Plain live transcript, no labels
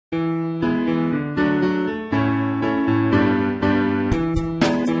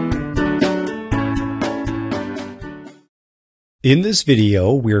In this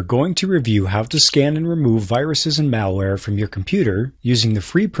video, we are going to review how to scan and remove viruses and malware from your computer using the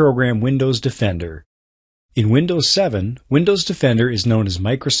free program Windows Defender. In Windows 7, Windows Defender is known as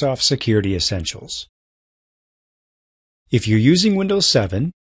Microsoft Security Essentials. If you're using Windows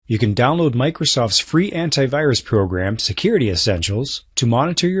 7, you can download Microsoft's free antivirus program, Security Essentials, to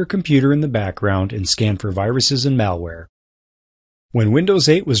monitor your computer in the background and scan for viruses and malware. When Windows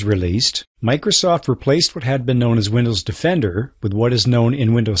 8 was released, Microsoft replaced what had been known as Windows Defender with what is known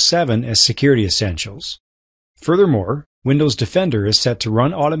in Windows 7 as Security Essentials. Furthermore, Windows Defender is set to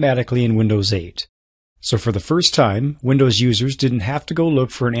run automatically in Windows 8. So for the first time, Windows users didn't have to go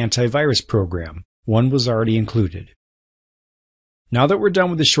look for an antivirus program. One was already included. Now that we're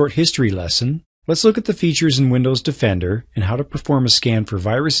done with the short history lesson, let's look at the features in Windows Defender and how to perform a scan for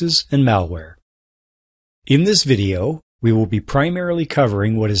viruses and malware. In this video, we will be primarily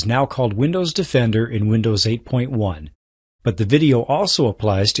covering what is now called Windows Defender in Windows 8.1, but the video also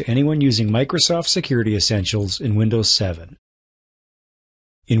applies to anyone using Microsoft Security Essentials in Windows 7.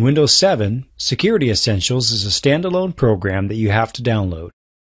 In Windows 7, Security Essentials is a standalone program that you have to download.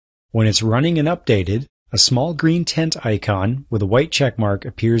 When it's running and updated, a small green tent icon with a white checkmark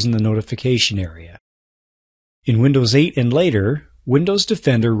appears in the notification area. In Windows 8 and later, Windows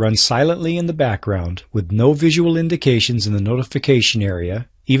Defender runs silently in the background with no visual indications in the notification area,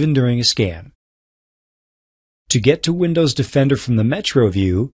 even during a scan. To get to Windows Defender from the Metro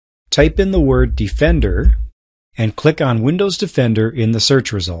view, type in the word Defender and click on Windows Defender in the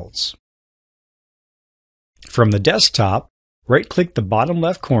search results. From the desktop, right-click the bottom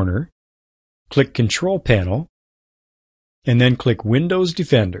left corner, click Control Panel, and then click Windows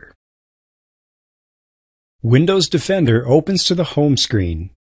Defender. Windows Defender opens to the home screen,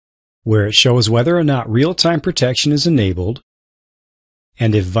 where it shows whether or not real-time protection is enabled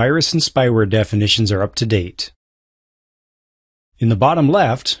and if virus and spyware definitions are up to date. In the bottom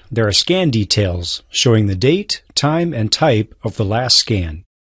left, there are scan details showing the date, time, and type of the last scan.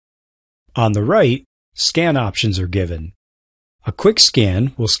 On the right, scan options are given. A quick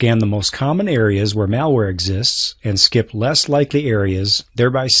scan will scan the most common areas where malware exists and skip less likely areas,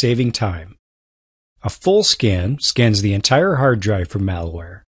 thereby saving time. A full scan scans the entire hard drive for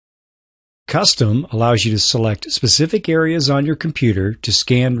malware. Custom allows you to select specific areas on your computer to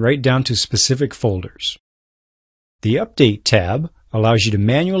scan right down to specific folders. The Update tab allows you to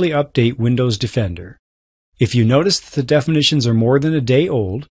manually update Windows Defender. If you notice that the definitions are more than a day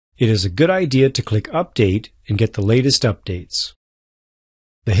old, it is a good idea to click Update and get the latest updates.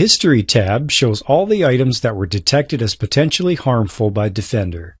 The History tab shows all the items that were detected as potentially harmful by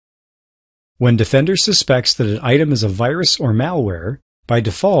Defender. When Defender suspects that an item is a virus or malware, by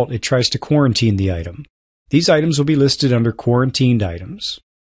default it tries to quarantine the item. These items will be listed under Quarantined Items.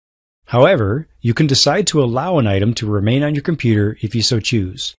 However, you can decide to allow an item to remain on your computer if you so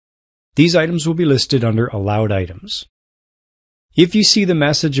choose. These items will be listed under Allowed Items. If you see the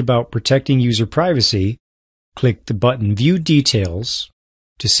message about protecting user privacy, click the button View Details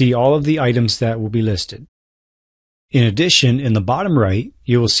to see all of the items that will be listed. In addition, in the bottom right,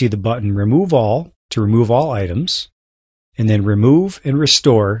 you will see the button Remove All to remove all items, and then Remove and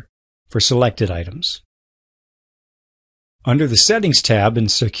Restore for selected items. Under the Settings tab in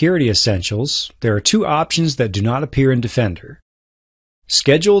Security Essentials, there are two options that do not appear in Defender.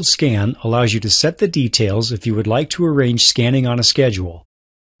 Scheduled Scan allows you to set the details if you would like to arrange scanning on a schedule.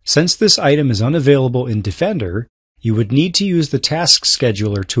 Since this item is unavailable in Defender, you would need to use the Task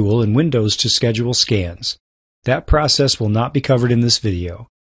Scheduler tool in Windows to schedule scans. That process will not be covered in this video.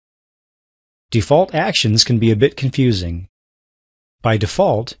 Default actions can be a bit confusing. By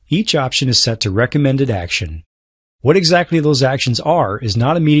default, each option is set to Recommended Action. What exactly those actions are is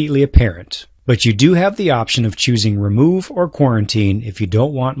not immediately apparent, but you do have the option of choosing Remove or Quarantine if you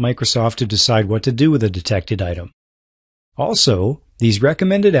don't want Microsoft to decide what to do with a detected item. Also, these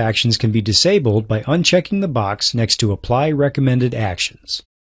recommended actions can be disabled by unchecking the box next to Apply Recommended Actions.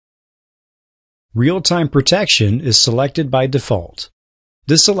 Real-time protection is selected by default.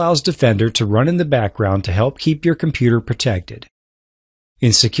 This allows Defender to run in the background to help keep your computer protected.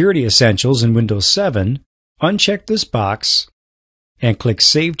 In Security Essentials in Windows 7, uncheck this box and click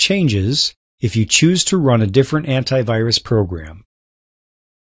Save Changes if you choose to run a different antivirus program.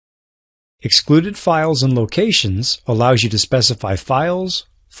 Excluded Files and Locations allows you to specify files,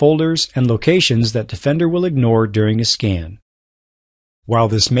 folders, and locations that Defender will ignore during a scan. While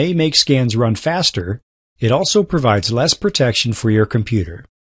this may make scans run faster, it also provides less protection for your computer.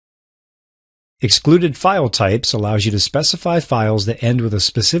 Excluded Filetypes allows you to specify files that end with a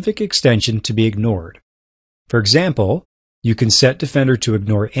specific extension to be ignored. For example, You can set Defender to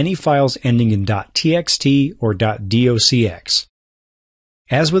ignore any files ending in .txt or .docx.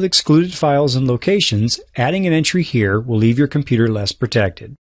 As with excluded files and locations, adding an entry here will leave your computer less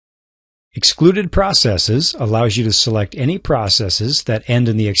protected. Excluded Processes allows you to select any processes that end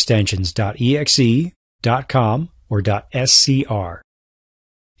in the extensions .exe, .com, or .scr.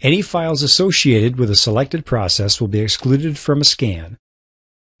 Any files associated with a selected process will be excluded from a scan.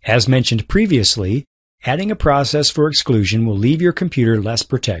 As mentioned previously, adding a process for exclusion will leave your computer less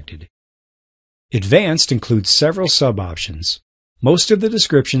protected. Advanced includes several sub-options. Most of the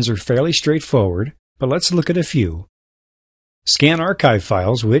descriptions are fairly straightforward, but let's look at a few. Scan archive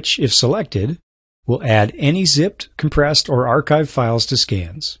files, which, if selected, will add any zipped, compressed, or archived files to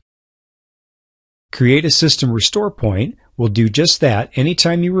scans. Create a system restore point will do just that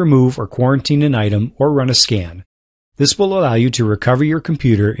anytime you remove or quarantine an item or run a scan. This will allow you to recover your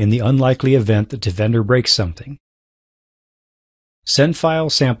computer in the unlikely event that Defender breaks something. Send file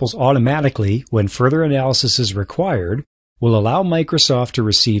samples automatically when further analysis is required will allow Microsoft to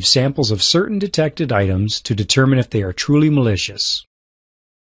receive samples of certain detected items to determine if they are truly malicious.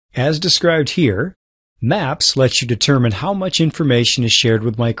 As described here, Maps lets you determine how much information is shared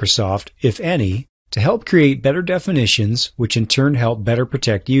with Microsoft, if any, to help create better definitions, which in turn help better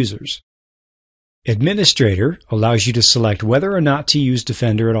protect users. Administrator allows you to select whether or not to use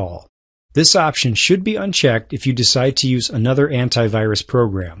Defender at all. This option should be unchecked if you decide to use another antivirus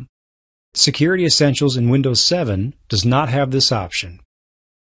program. Security Essentials in Windows 7 does not have this option.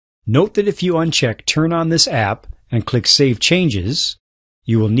 Note that if you uncheck Turn on this app and click Save Changes,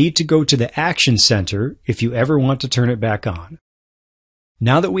 you will need to go to the Action Center if you ever want to turn it back on.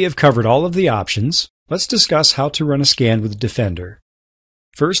 Now that we have covered all of the options, let's discuss how to run a scan with Defender.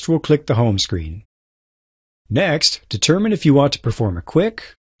 First, we'll click the home screen. Next, determine if you want to perform a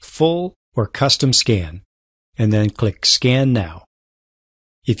quick, full, or custom scan, and then click Scan Now.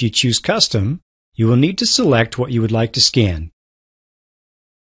 If you choose Custom, you will need to select what you would like to scan.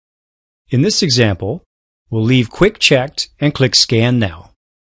 In this example, we'll leave Quick checked and click Scan Now.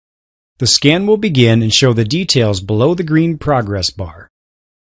 The scan will begin and show the details below the green progress bar.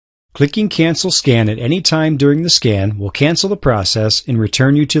 Clicking Cancel Scan at any time during the scan will cancel the process and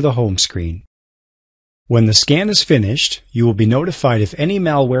return you to the home screen. When the scan is finished, you will be notified if any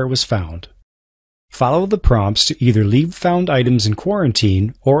malware was found. Follow the prompts to either leave found items in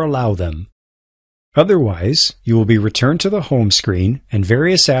quarantine or allow them. Otherwise, you will be returned to the home screen and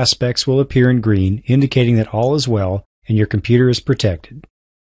various aspects will appear in green, indicating that all is well and your computer is protected.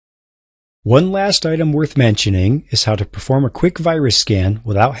 One last item worth mentioning is how to perform a quick virus scan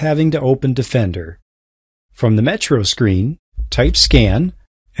without having to open Defender. From the Metro screen, type Scan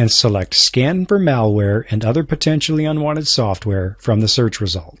and select Scan for Malware and other potentially unwanted software from the search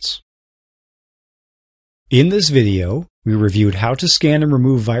results. In this video, we reviewed how to scan and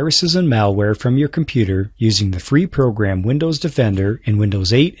remove viruses and malware from your computer using the free program Windows Defender in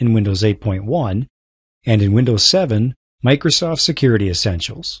Windows 8 and Windows 8.1, and in Windows 7, Microsoft Security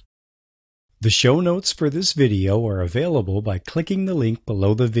Essentials. The show notes for this video are available by clicking the link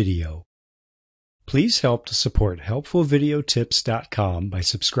below the video. Please help to support HelpfulVideoTips.com by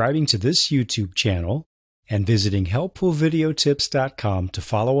subscribing to this YouTube channel and visiting HelpfulVideoTips.com to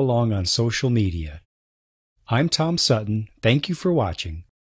follow along on social media. I'm Tom Sutton. Thank you for watching.